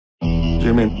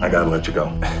Jimmy, I gotta let you go.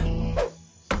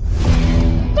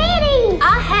 Daddy!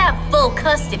 I have full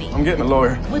custody. I'm getting a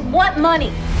lawyer. With what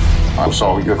money? I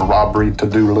saw your robbery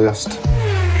to-do list.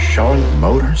 Charlotte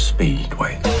Motor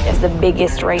Speedway. It's the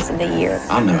biggest race of the year.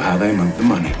 I know how they move the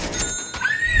money.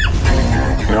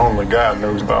 The only guy who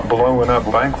knows about blowing up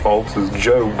bank vaults is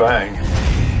Joe Bang.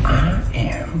 I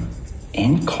am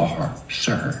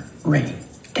incarcerated.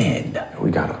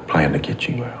 We got a plan to get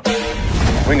you out.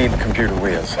 We need the computer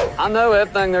whiz. I know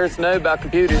everything there is to know about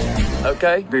computers,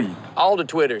 okay? Do you? All the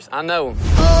Twitters, I know them.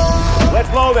 Let's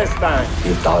blow this thing.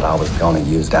 You thought I was gonna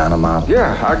use dynamite?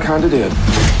 Yeah, I kinda did.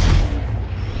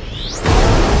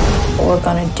 We're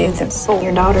gonna do this for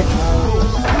your daughter.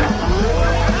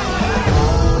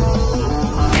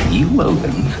 You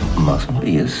Logans mustn't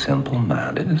be as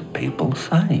simple-minded as people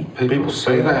say. People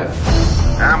say that.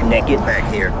 I'm naked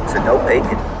back here, so no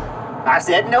bacon. I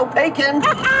said no bacon.